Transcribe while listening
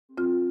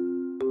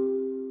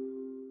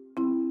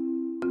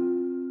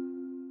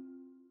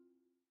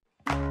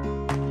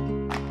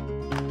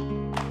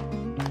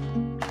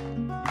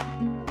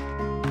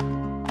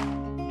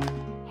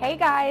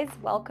guys,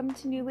 welcome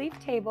to New Leaf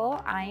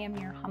Table. I am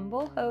your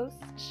humble host,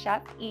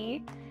 Chef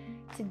E.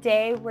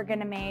 Today we're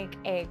gonna make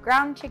a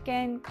ground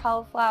chicken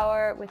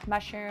cauliflower with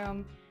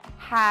mushroom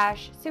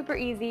hash. Super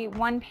easy,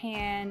 one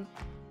pan,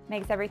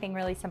 makes everything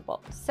really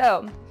simple.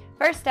 So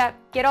first step,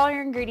 get all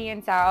your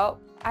ingredients out.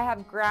 I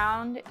have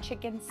ground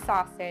chicken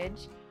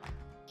sausage.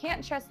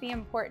 Can't stress the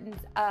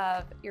importance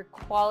of your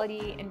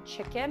quality in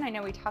chicken. I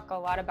know we talk a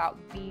lot about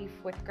beef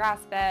with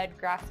grass-fed,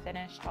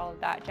 grass-finished, all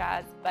of that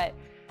jazz, but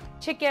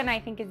chicken I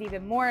think is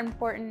even more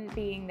important,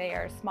 being they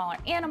are smaller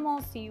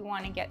animals, so you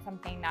want to get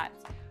something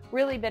that's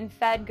really been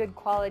fed good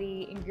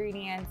quality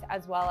ingredients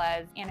as well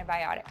as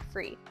antibiotic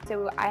free.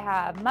 So I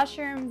have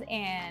mushrooms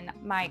and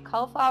my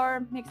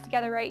cauliflower mixed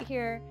together right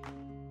here,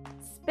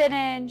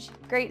 spinach,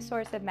 great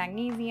source of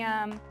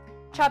magnesium,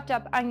 chopped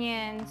up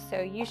onions,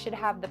 so you should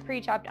have the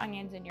pre-chopped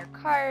onions in your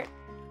cart,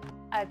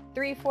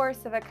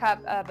 3/4 of a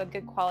cup of a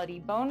good quality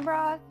bone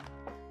broth.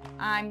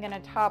 I'm gonna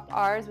top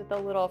ours with a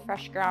little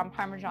fresh ground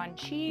Parmesan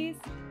cheese,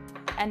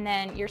 and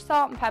then your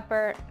salt and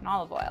pepper and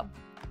olive oil.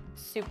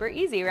 Super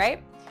easy,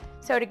 right?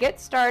 So to get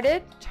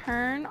started,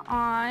 turn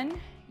on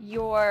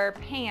your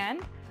pan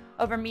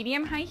over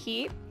medium-high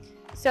heat.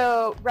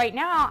 So right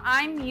now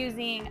I'm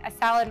using a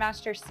Salad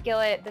Master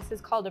skillet. This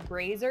is called a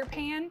brazier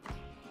pan.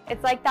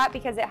 It's like that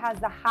because it has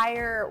the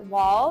higher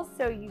walls,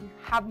 so you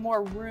have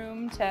more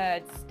room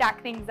to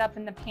stack things up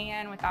in the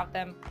pan without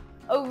them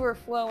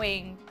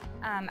overflowing,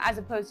 as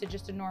opposed to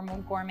just a normal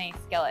gourmet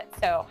skillet.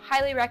 So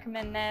highly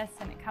recommend this,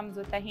 and it comes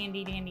with a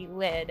handy dandy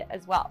lid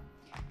as well.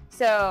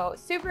 So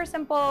super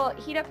simple,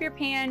 heat up your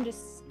pan,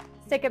 just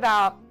stick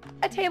about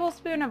a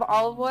tablespoon of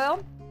olive oil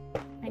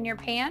in your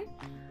pan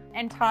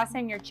and toss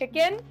in your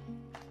chicken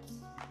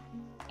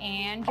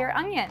and your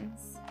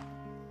onions.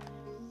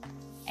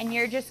 And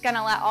you're just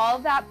gonna let all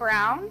of that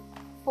brown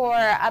for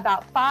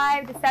about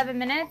 5 to 7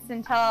 minutes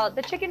until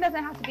the chicken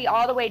doesn't have to be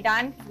all the way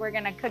done, because we're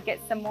gonna cook it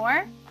some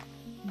more,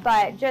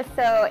 but just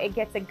so it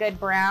gets a good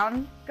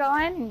brown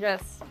going, and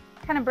just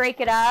kind of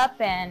break it up,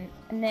 and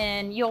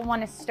then you'll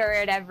want to stir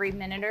it every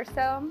minute or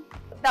so.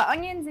 The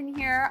onions in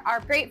here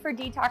are great for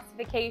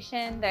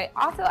detoxification. They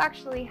also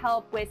actually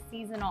help with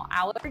seasonal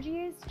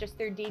allergies, just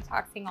through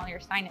detoxing all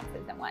your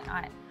sinuses and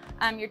whatnot.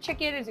 Your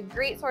chicken is a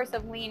great source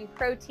of lean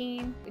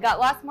protein. We got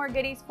lots more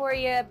goodies for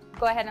you.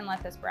 Go ahead and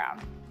let this brown.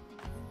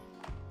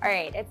 All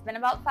right, it's been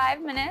about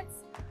 5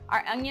 minutes.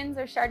 Our onions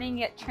are starting to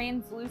get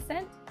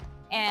translucent,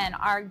 and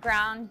our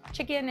ground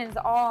chicken is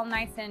all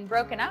nice and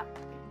broken up.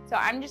 So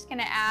I'm just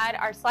gonna add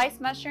our sliced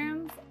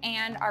mushrooms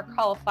and our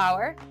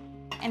cauliflower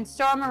and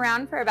stir them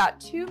around for about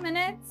 2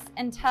 minutes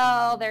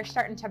until they're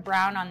starting to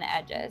brown on the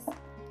edges.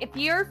 If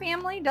your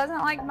family doesn't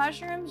like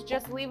mushrooms,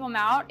 just leave them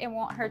out. It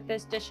won't hurt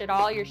this dish at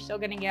all. You're still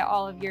gonna get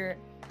all of your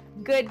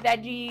good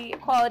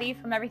veggie quality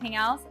from everything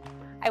else.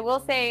 I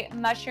will say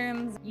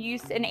mushrooms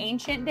used in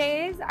ancient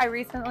days, I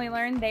recently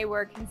learned they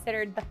were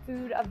considered the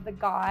food of the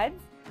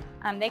gods.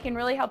 They can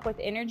really help with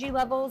energy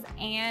levels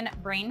and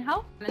brain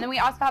health. And then we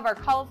also have our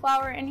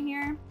cauliflower in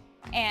here.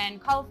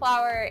 And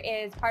cauliflower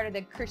is part of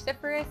the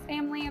cruciferous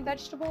family of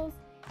vegetables,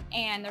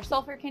 and they're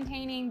sulfur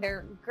containing.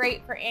 They're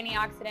great for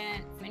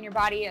antioxidants in your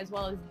body, as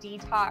well as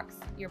detox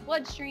your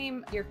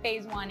bloodstream, your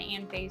phase 1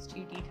 and phase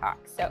 2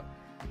 detox. So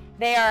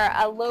they are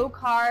a low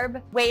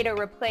carb way to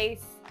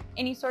replace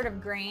any sort of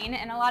grain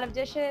in a lot of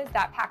dishes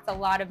that packs a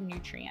lot of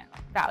nutrient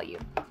value.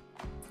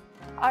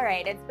 All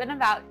right, it's been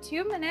about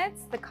 2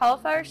 minutes. The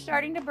cauliflower is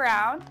starting to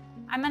brown.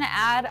 I'm gonna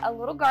add a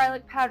little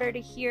garlic powder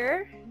to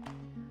here,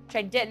 which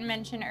I didn't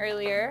mention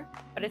earlier,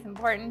 but it's an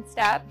important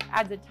step.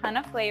 Adds a ton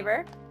of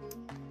flavor.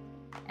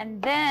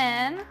 And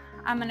then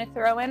I'm gonna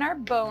throw in our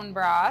bone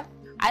broth.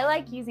 I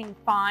like using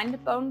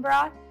fond bone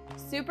broth,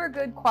 super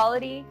good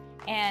quality,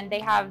 and they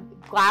have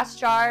glass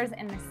jars,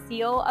 and the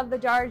seal of the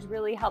jars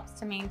really helps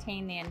to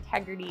maintain the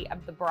integrity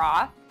of the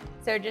broth.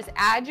 So just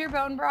add your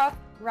bone broth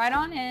right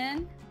on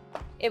in.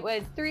 It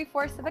was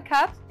 3/4 of a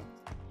cup.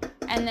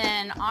 And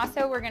then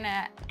also we're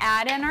gonna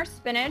add in our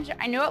spinach.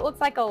 I know it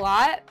looks like a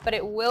lot, but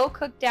it will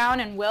cook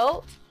down and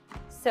wilt,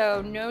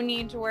 so no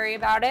need to worry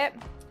about it.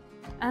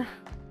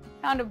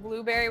 Found a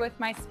blueberry with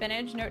my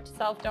spinach. Note to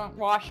self, don't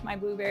wash my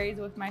blueberries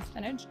with my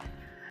spinach.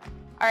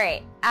 All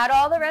right, add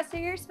all the rest of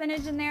your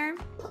spinach in there.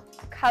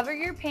 Cover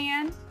your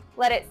pan,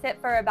 let it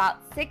sit for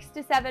about 6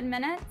 to 7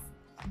 minutes.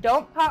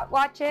 Don't pot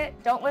watch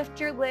it, don't lift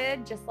your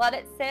lid, just let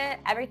it sit.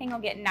 Everything will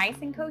get nice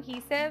and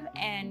cohesive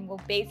and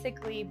will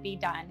basically be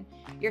done.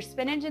 Your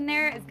spinach in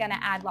there is gonna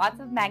add lots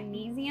of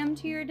magnesium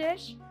to your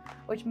dish,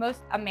 which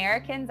most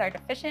Americans are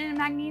deficient in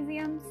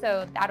magnesium,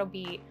 so that'll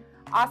be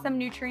awesome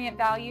nutrient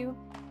value,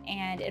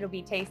 and it'll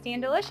be tasty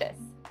and delicious.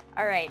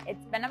 All right,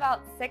 it's been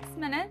about 6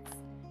 minutes.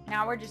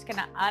 Now we're just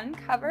gonna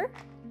uncover.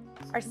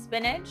 Our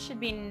spinach should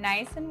be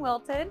nice and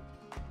wilted.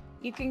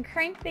 You can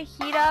crank the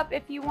heat up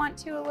if you want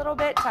to a little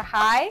bit to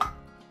high.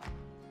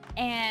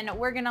 And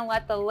we're gonna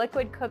let the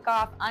liquid cook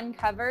off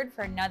uncovered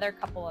for another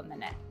couple of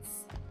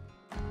minutes.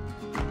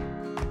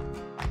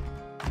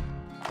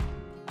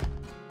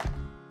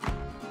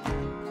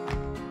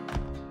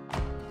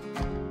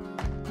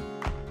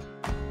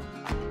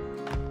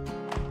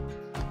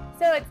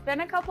 So it's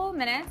been a couple of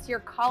minutes.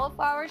 Your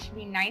cauliflower should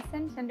be nice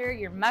and tender.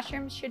 Your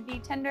mushrooms should be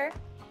tender.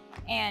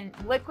 And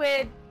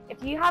liquid,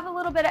 if you have a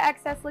little bit of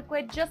excess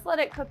liquid, just let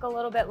it cook a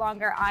little bit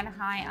longer on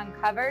high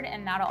uncovered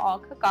and that'll all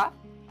cook off.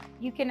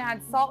 You can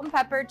add salt and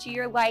pepper to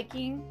your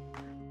liking.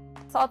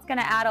 Salt's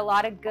gonna add a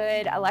lot of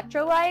good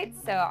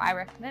electrolytes, so I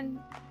recommend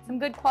some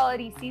good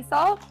quality sea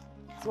salt,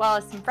 as well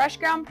as some fresh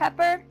ground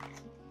pepper.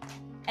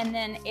 And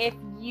then if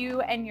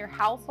you and your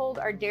household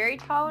are dairy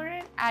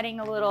tolerant,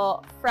 adding a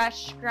little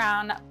fresh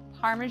ground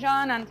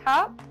Parmesan on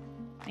top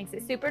makes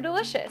it super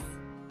delicious.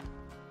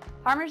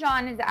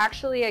 Parmesan is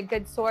actually a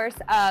good source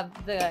of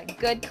the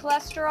good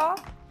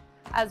cholesterol,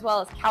 as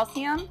well as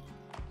calcium,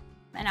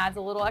 and adds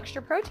a little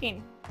extra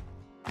protein.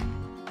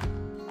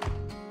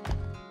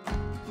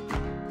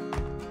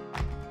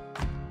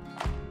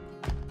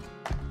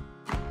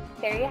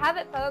 There you have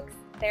it, folks.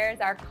 There's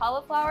our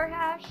cauliflower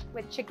hash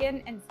with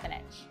chicken and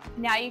spinach.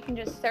 Now you can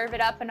just serve it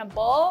up in a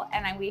bowl,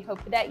 and we hope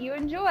that you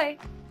enjoy.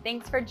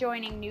 Thanks for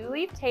joining New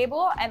Leaf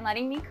Table and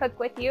letting me cook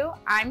with you.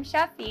 I'm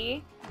Chef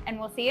E, and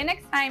we'll see you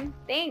next time.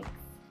 Thanks.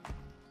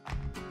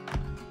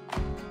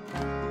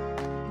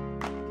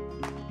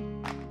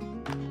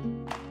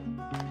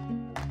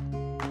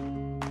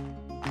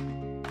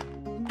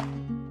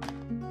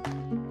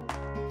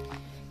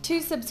 To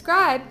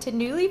subscribe to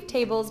New Leaf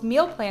Table's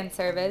meal plan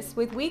service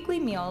with weekly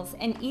meals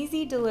and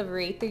easy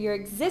delivery through your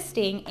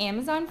existing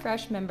Amazon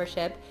Fresh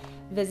membership,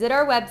 visit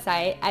our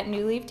website at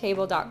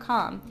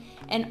newleaftable.com.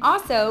 And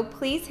also,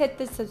 please hit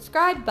the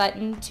subscribe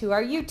button to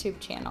our YouTube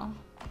channel.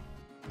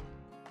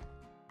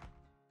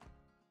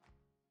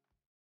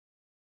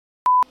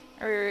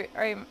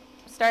 Are you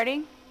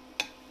starting?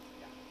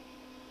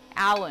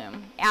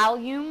 Allium.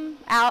 Allium?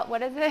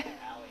 What is it?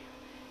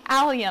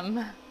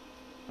 Allium.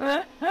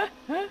 All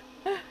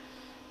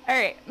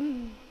right,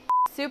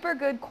 super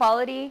good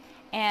quality,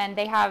 and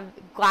they have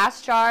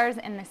glass jars,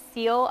 and the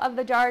seal of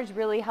the jars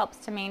really helps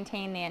to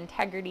maintain the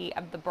integrity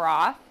of the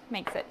broth,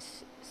 makes it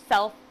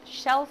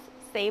shelf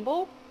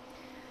stable.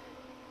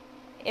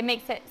 It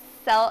makes it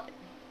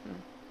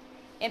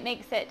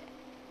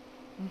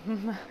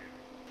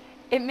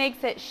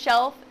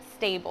shelf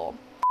stable.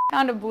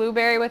 Found a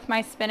blueberry with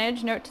my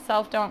spinach. Note to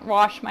self, don't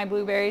wash my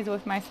blueberries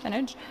with my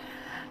spinach.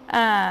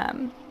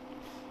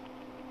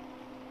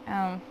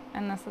 Oh,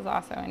 and this is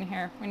also in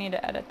here. We need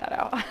to edit that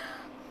out.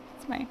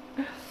 It's my